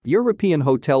European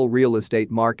hotel real estate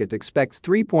market expects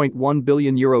 €3.1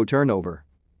 billion turnover.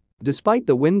 Despite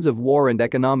the winds of war and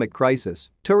economic crisis,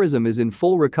 tourism is in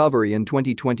full recovery in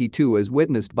 2022 as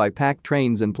witnessed by packed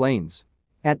trains and planes.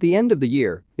 At the end of the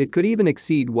year, it could even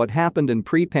exceed what happened in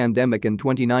pre-pandemic in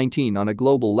 2019 on a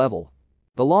global level.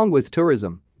 Along with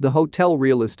tourism, the hotel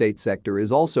real estate sector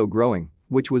is also growing,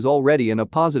 which was already in a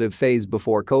positive phase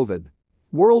before COVID.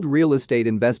 World real estate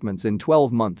investments in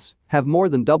 12 months have more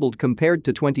than doubled compared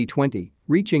to 2020,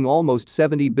 reaching almost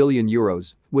 €70 billion,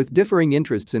 with differing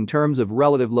interests in terms of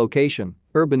relative location,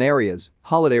 urban areas,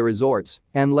 holiday resorts,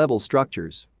 and level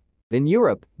structures. In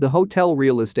Europe, the hotel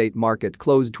real estate market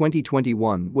closed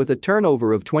 2021 with a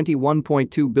turnover of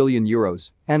 €21.2 billion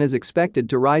and is expected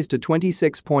to rise to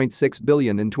 €26.6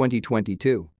 billion in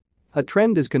 2022. A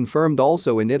trend is confirmed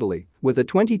also in Italy, with a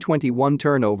 2021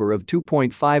 turnover of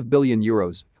 €2.5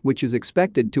 billion, which is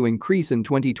expected to increase in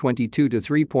 2022 to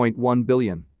 €3.1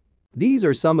 billion. These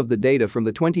are some of the data from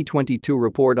the 2022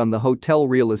 report on the hotel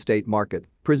real estate market,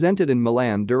 presented in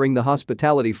Milan during the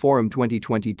Hospitality Forum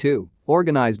 2022,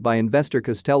 organized by Investor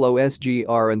Castello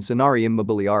SGR and Scenari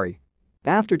Immobiliari.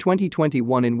 After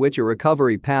 2021, in which a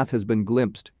recovery path has been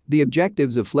glimpsed, the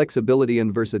objectives of flexibility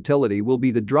and versatility will be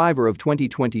the driver of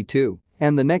 2022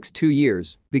 and the next 2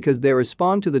 years because they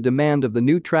respond to the demand of the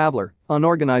new traveler,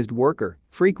 unorganized worker,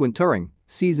 frequent touring,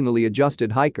 seasonally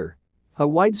adjusted hiker. A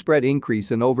widespread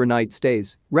increase in overnight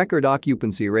stays, record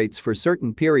occupancy rates for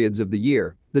certain periods of the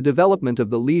year, the development of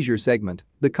the leisure segment,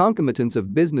 the concomitance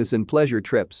of business and pleasure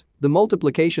trips, the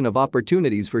multiplication of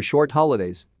opportunities for short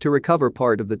holidays to recover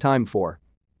part of the time for.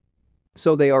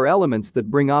 So they are elements that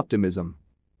bring optimism.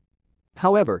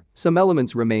 However, some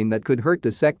elements remain that could hurt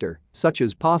the sector, such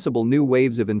as possible new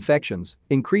waves of infections,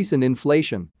 increase in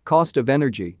inflation, cost of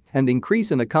energy, and increase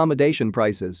in accommodation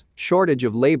prices, shortage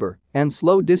of labor, and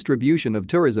slow distribution of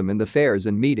tourism in the fairs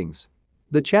and meetings.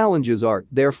 The challenges are,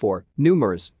 therefore,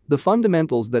 numerous. The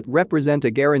fundamentals that represent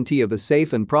a guarantee of a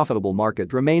safe and profitable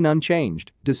market remain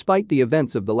unchanged, despite the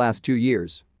events of the last 2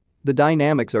 years. The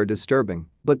dynamics are disturbing,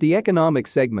 but the economic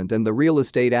segment and the real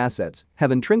estate assets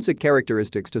have intrinsic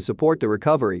characteristics to support the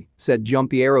recovery, said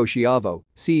Giampiero Schiavo,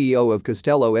 CEO of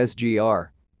Castello SGR.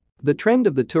 The trend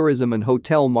of the tourism and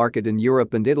hotel market in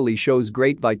Europe and Italy shows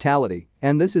great vitality,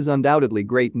 and this is undoubtedly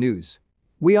great news.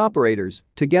 We operators,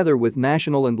 together with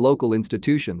national and local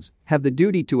institutions, have the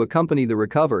duty to accompany the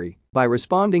recovery by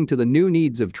responding to the new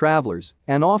needs of travelers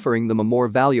and offering them a more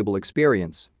valuable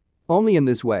experience. Only in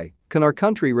this way can our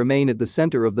country remain at the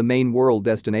center of the main world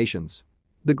destinations.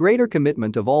 The greater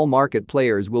commitment of all market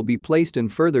players will be placed in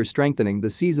further strengthening the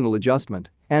seasonal adjustment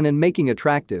and in making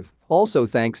attractive, also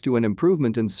thanks to an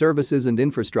improvement in services and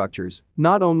infrastructures,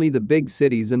 not only the big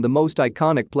cities and the most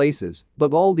iconic places,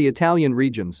 but all the Italian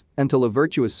regions, until a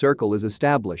virtuous circle is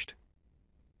established.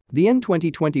 The end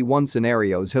 2021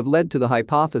 scenarios have led to the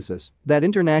hypothesis that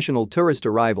international tourist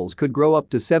arrivals could grow up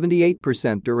to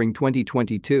 78% during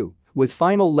 2022, with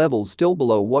final levels still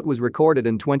below what was recorded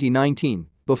in 2019,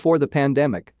 before the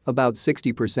pandemic, about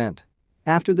 60%.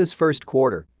 After this first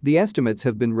quarter, the estimates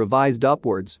have been revised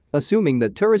upwards, assuming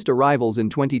that tourist arrivals in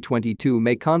 2022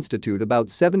 may constitute about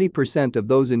 70% of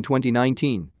those in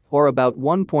 2019, or about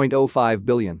 1.05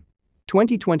 billion.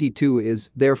 2022 is,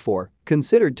 therefore,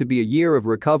 considered to be a year of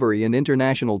recovery in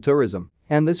international tourism,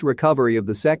 and this recovery of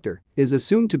the sector is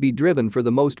assumed to be driven for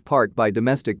the most part by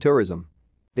domestic tourism.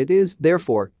 It is,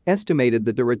 therefore, estimated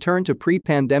that the return to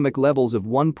pre-pandemic levels of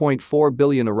 1.4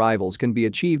 billion arrivals can be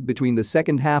achieved between the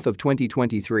second half of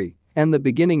 2023 and the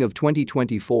beginning of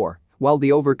 2024, while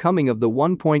the overcoming of the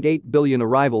 1.8 billion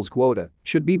arrivals quota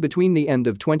should be between the end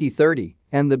of 2030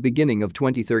 and the beginning of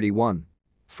 2031.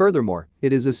 Furthermore,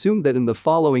 it is assumed that in the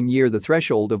following year the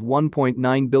threshold of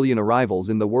 1.9 billion arrivals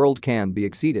in the world can be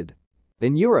exceeded.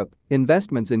 In Europe,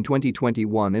 investments in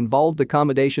 2021 involved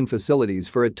accommodation facilities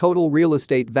for a total real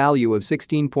estate value of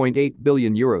 €16.8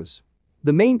 billion.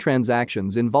 The main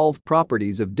transactions involved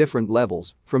properties of different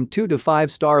levels, from 2 to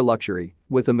 5-star luxury,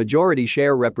 with a majority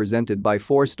share represented by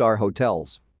 4-star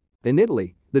hotels. In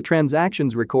Italy, the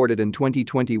transactions recorded in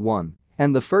 2021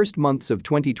 and the first months of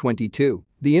 2022,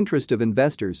 the interest of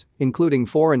investors, including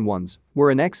foreign ones,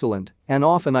 were in excellent and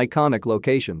often iconic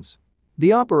locations.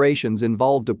 The operations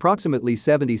involved approximately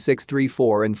 76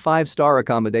 3-4 and 5-star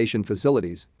accommodation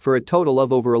facilities for a total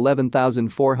of over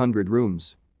 11,400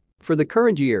 rooms. For the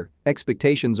current year,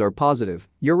 expectations are positive.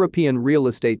 European real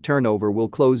estate turnover will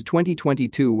close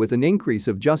 2022 with an increase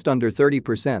of just under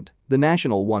 30%, the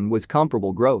national one with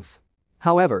comparable growth.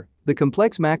 However, the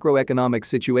complex macroeconomic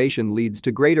situation leads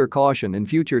to greater caution in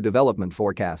future development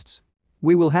forecasts.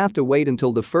 We will have to wait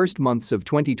until the first months of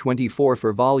 2024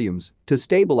 for volumes to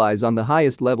stabilize on the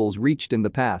highest levels reached in the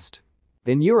past.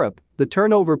 In Europe, the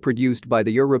turnover produced by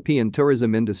the European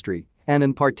tourism industry, and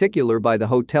in particular by the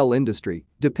hotel industry,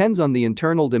 depends on the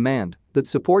internal demand that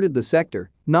supported the sector,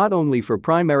 not only for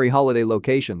primary holiday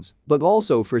locations, but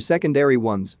also for secondary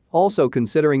ones, also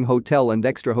considering hotel and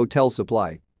extra hotel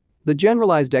supply. The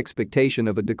generalized expectation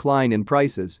of a decline in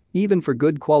prices, even for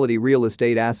good quality real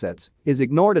estate assets, is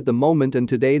ignored at the moment, and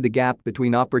today the gap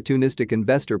between opportunistic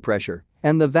investor pressure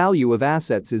and the value of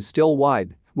assets is still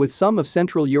wide, with some of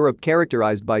Central Europe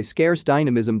characterized by scarce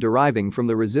dynamism deriving from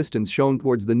the resistance shown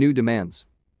towards the new demands.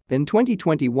 In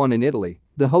 2021 in Italy,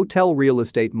 the hotel real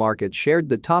estate market shared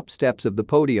the top steps of the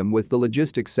podium with the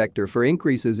logistics sector for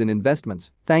increases in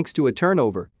investments, thanks to a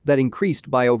turnover that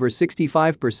increased by over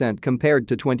 65% compared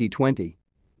to 2020.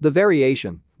 The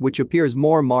variation, which appears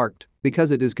more marked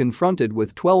because it is confronted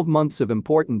with 12 months of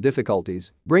important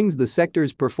difficulties, brings the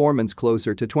sector's performance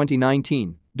closer to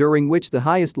 2019, during which the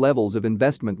highest levels of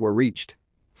investment were reached.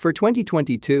 For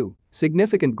 2022,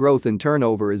 significant growth in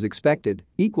turnover is expected,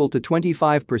 equal to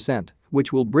 25%,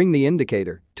 which will bring the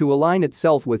indicator to align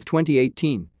itself with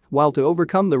 2018, while to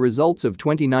overcome the results of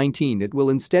 2019 it will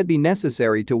instead be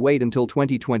necessary to wait until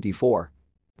 2024.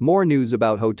 More news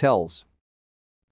about hotels.